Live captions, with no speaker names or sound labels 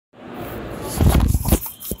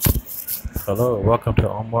Hello, welcome to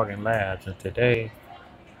On Morgan Labs, and today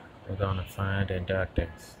we're going to find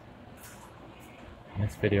inductance. In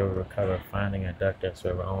this video we will cover finding inductance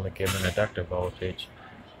where we're only given inductor voltage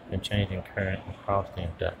and changing current across the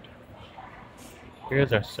inductor.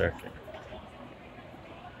 Here's our circuit.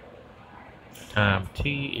 Time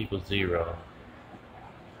t equals 0,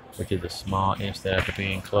 which is a small instant after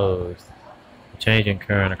being closed. Changing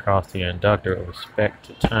current across the inductor with respect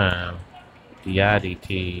to time, di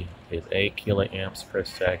dt, is 8 kiloamps per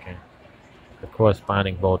second. The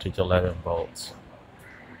corresponding voltage 11 volts.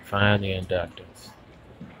 Find the inductance.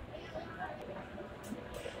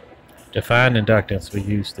 To find inductance, we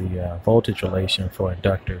use the voltage relation for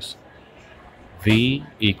inductors. V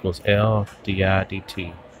equals L di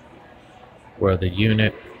dt, where the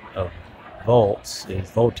unit of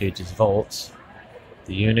voltage is volts,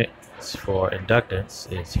 the units for inductance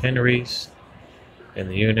is henries, and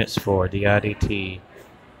the units for di dt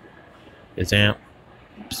is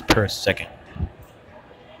amps per second.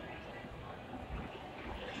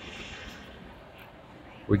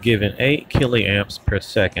 We're given 8 kiloamps per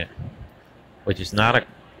second, which is not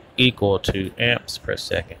equal to amps per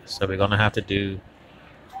second. So we're going to have to do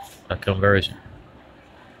a conversion.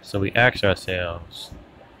 So we ask ourselves,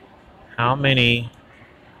 how many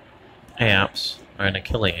amps are in a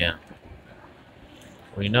kiloamp?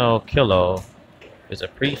 We know kilo is a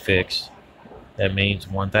prefix that means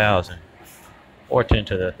 1,000, or 10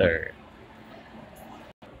 to the third.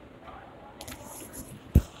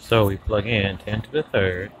 So we plug in 10 to the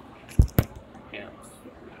third amps.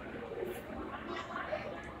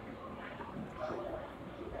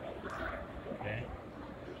 Okay.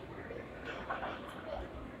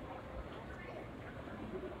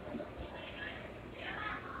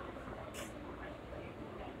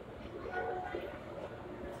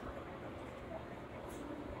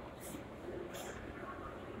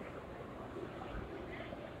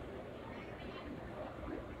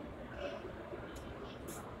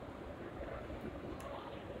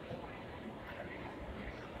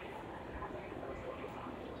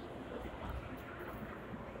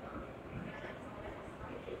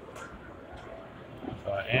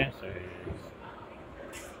 So our answer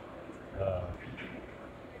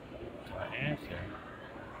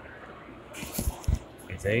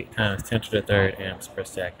is 8 times 10 to the third amps per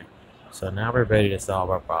second. So now we're ready to solve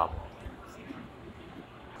our problem.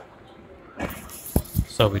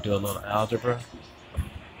 So we do a little algebra.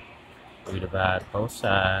 We divide both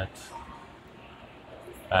sides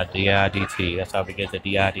by di dt. That's how we get the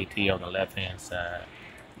di dt on the left hand side.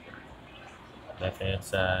 Left hand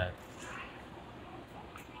side,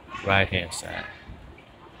 right hand side.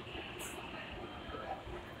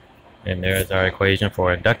 And there's our equation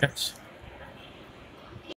for inductance.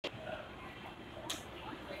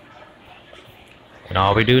 And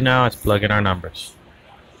all we do now is plug in our numbers.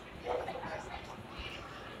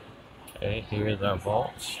 Okay, here's our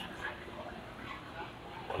volts.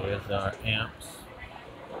 Here's our amps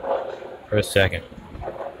per second.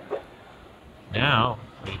 Now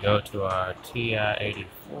we go to our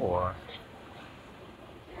TI-84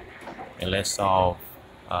 and let's solve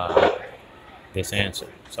this answer.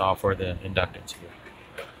 Solve for the inductance here.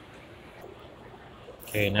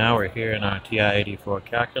 Okay, now we're here in our TI-84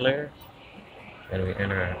 calculator, and we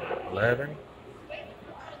enter 11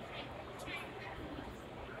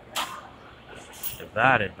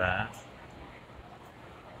 divided by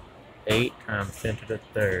 8 times 10 to the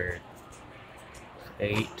third.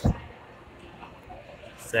 8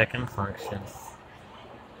 second function,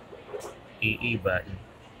 EE button,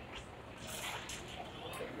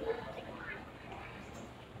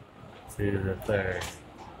 to the third.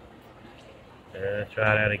 Let's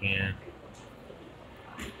try that again.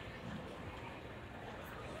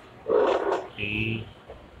 E.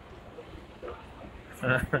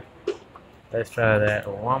 Let's try that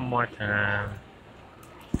one more time.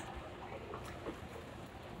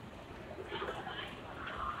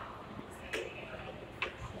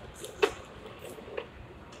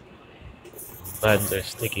 Buttons are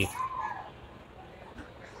sticky.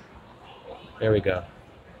 There we go.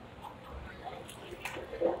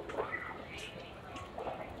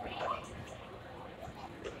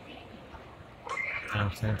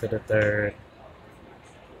 Times 10 to the third.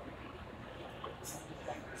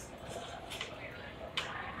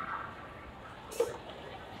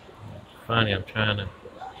 Funny, I'm trying to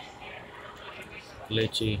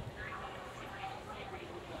glitchy.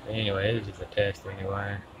 Anyway, this is a test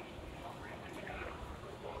anyway.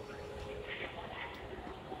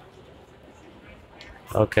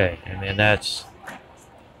 Okay, and then that's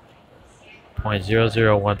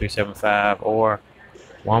 0.001375 or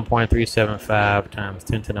 1.375 times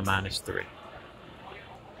 10 to the minus 3.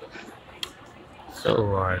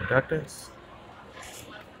 So our inductance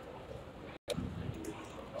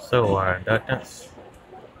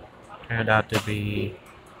turned out to be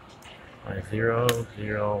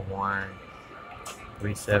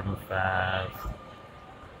 0.001375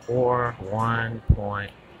 or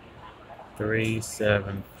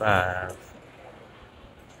 1.375.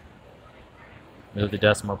 Move the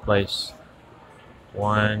decimal place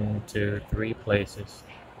 1, 2, 3 places.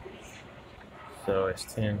 So it's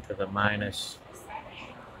 10 to the minus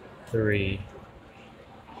 3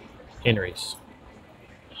 henries.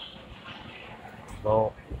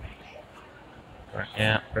 Volt per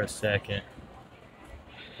amp per second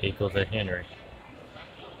equals a henry.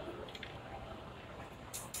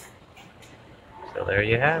 So there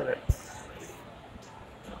you have it.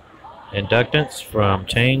 Inductance from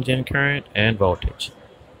change in current and voltage.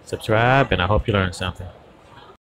 Subscribe, and I hope you learned something.